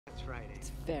right, Amy.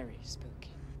 It's very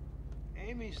spooky.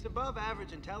 Amy's above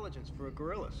average intelligence for a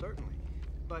gorilla, certainly.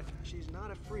 But she's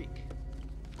not a freak.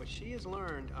 What she has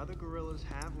learned, other gorillas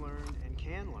have learned and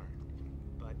can learn.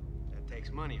 But that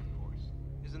takes money, of course.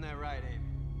 Isn't that right, Amy?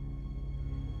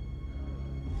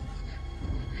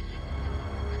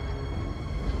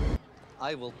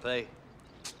 I will pay.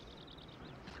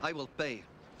 I will pay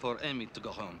for Amy to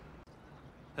go home.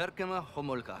 Herkemer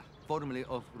Homolka, formerly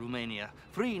of Romania,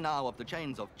 free now of the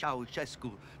chains of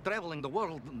Ceausescu, traveling the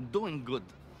world, doing good.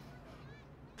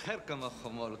 Herkemer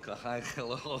Homolka, hi,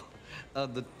 hello.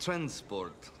 The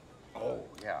transport. Oh,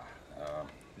 yeah.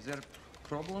 Is there a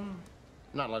problem?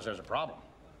 Not unless there's a problem.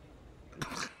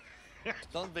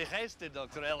 Don't be hasty,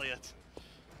 Dr. Elliot.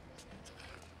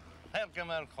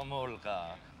 Herkemer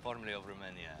Homolka, formerly of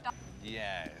Romania.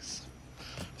 Yes.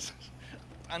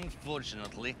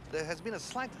 Unfortunately, there has been a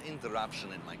slight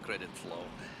interruption in my credit flow.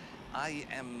 I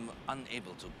am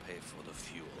unable to pay for the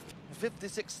fuel.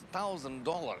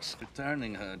 $56,000.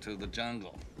 Returning her to the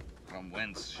jungle, from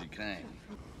whence she came.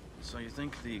 So you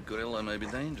think the gorilla may be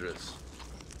dangerous?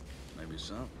 Maybe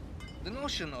so. The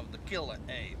notion of the killer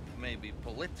ape may be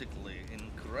politically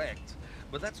incorrect,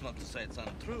 but that's not to say it's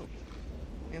untrue.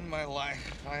 In my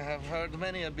life, I have heard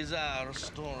many a bizarre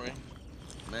story.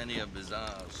 Many a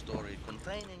bizarre story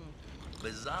containing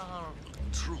bizarre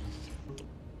truth.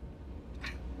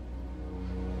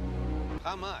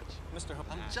 How much? Mr.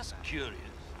 I'm just curious.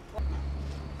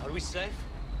 Are we safe?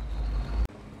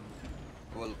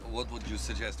 Well, what would you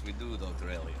suggest we do, Dr.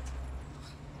 Elliot?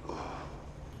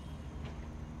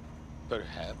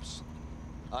 Perhaps.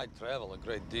 I travel a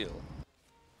great deal.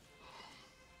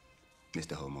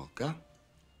 Mr. Homolka?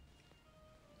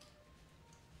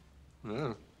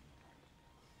 Yeah.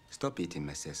 Stop eating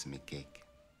my sesame cake.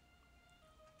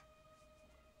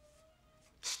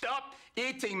 Stop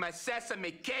eating my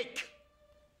sesame cake!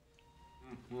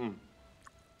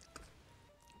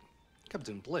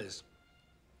 Captain, please.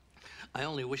 I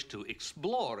only wish to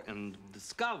explore and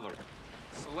discover.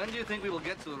 So when do you think we will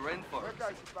get to the rainforest?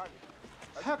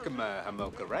 Herkemer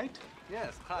Homolka, right?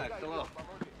 Yes, hi, hello.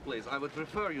 Please, I would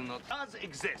prefer you not... Does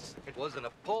exist. It was an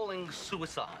appalling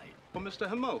suicide. Well, Mr.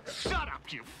 Homolka. Shut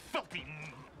up, you filthy...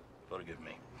 Forgive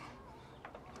me.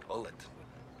 All that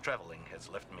traveling has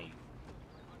left me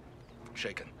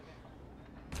shaken.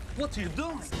 What are you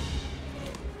doing?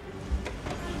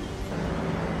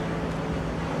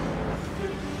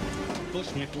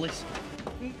 Push me, please.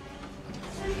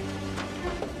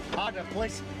 Harder,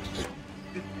 please.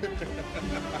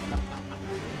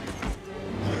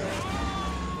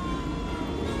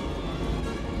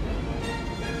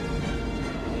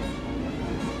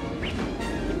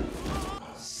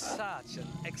 Such an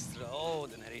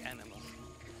extraordinary animal.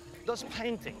 Those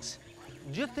paintings,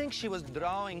 do you think she was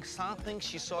drawing something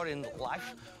she saw in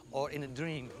life or in a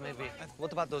dream, maybe?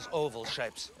 What about those oval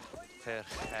shapes?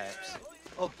 Perhaps.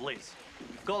 Oh, please,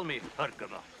 call me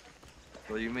Herkemer.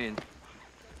 What do you mean?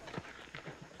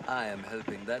 I am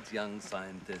helping that young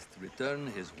scientist return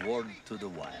his ward to the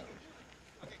wild.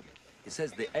 He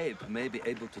says the ape may be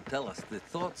able to tell us the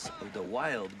thoughts of the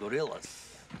wild gorillas.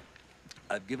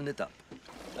 I've given it up.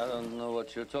 I don't know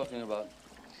what you're talking about.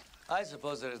 I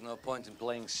suppose there is no point in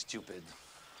playing stupid.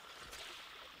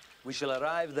 We shall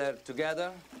arrive there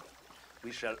together.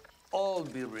 We shall all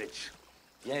be rich.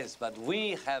 Yes, but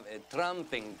we have a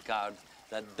trumping card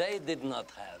that they did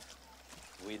not have.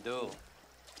 We do.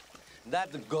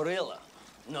 That gorilla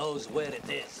knows where it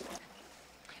is.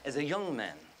 As a young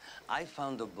man, I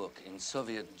found a book in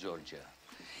Soviet Georgia.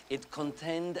 It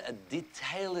contained a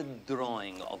detailed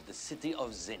drawing of the city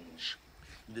of Zinj.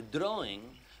 The drawing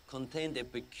contained a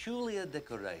peculiar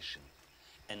decoration,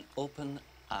 an open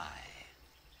eye.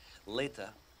 Later,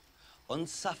 on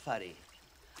safari,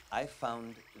 I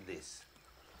found this.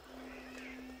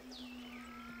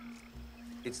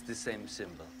 It's the same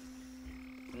symbol.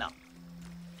 Now,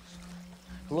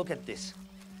 look at this.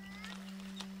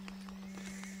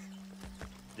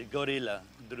 The gorilla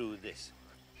drew this.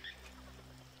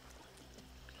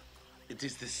 It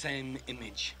is the same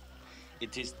image.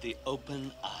 It is the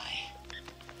open eye.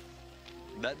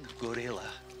 That gorilla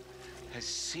has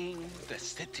seen the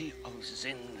city of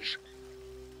Zinj.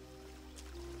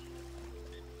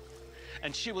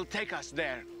 And she will take us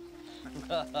there.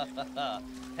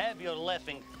 Have your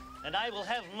laughing, and I will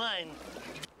have mine.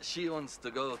 She wants to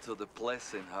go to the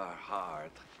place in her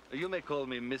heart. You may call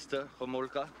me Mr.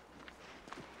 Homolka.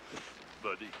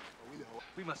 Buddy.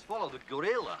 We must follow the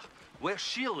gorilla where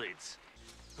she leads.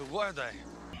 Who were they?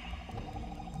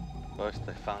 First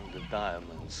they found the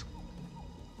diamonds.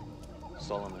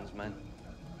 Solomon's men.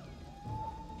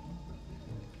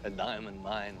 a diamond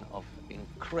mine of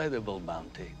incredible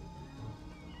bounty.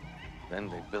 Then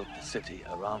they built the city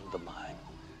around the mine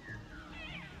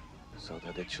so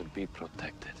that it should be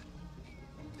protected.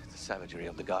 The savagery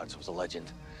of the guards was a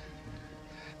legend.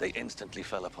 They instantly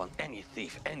fell upon any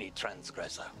thief, any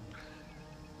transgressor.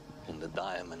 And the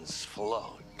diamonds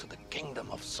flowed to the kingdom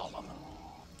of Solomon.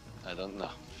 I don't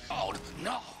know. Oh,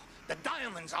 no! The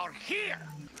diamonds are here!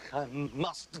 I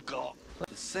must go.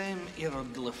 The same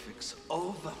hieroglyphics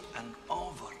over and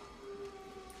over.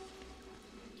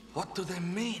 What do they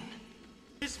mean?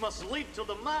 This must lead to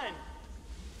the mine.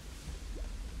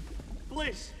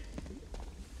 Please,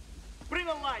 bring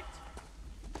a light.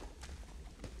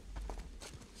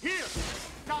 Here!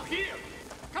 Now here!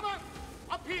 Come on!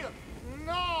 Up here!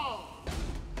 No!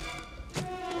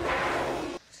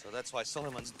 So that's why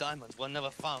Solomon's diamonds were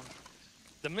never found.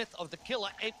 The myth of the killer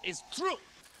ape is true.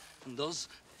 And those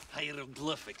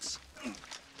hieroglyphics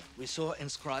we saw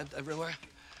inscribed everywhere,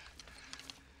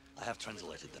 I have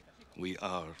translated them. We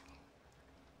are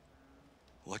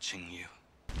watching you.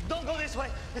 Don't go this way!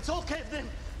 It's all caved in!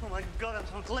 Oh my God, I'm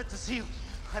so glad to see you.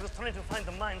 I was trying to find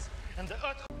the mines and the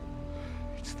earth.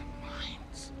 It's the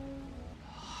mines.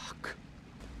 Fuck.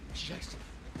 Yes.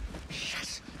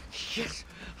 Yes. Yes.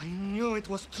 I knew it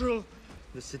was true.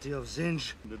 The city of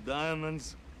Zinj, the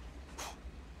diamonds.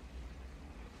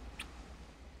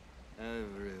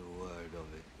 Every word of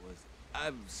it was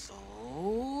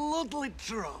absolutely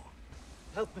true.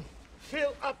 Help me.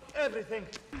 Fill up everything.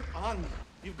 On.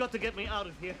 You've got to get me out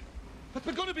of here. But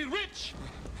we're gonna be rich!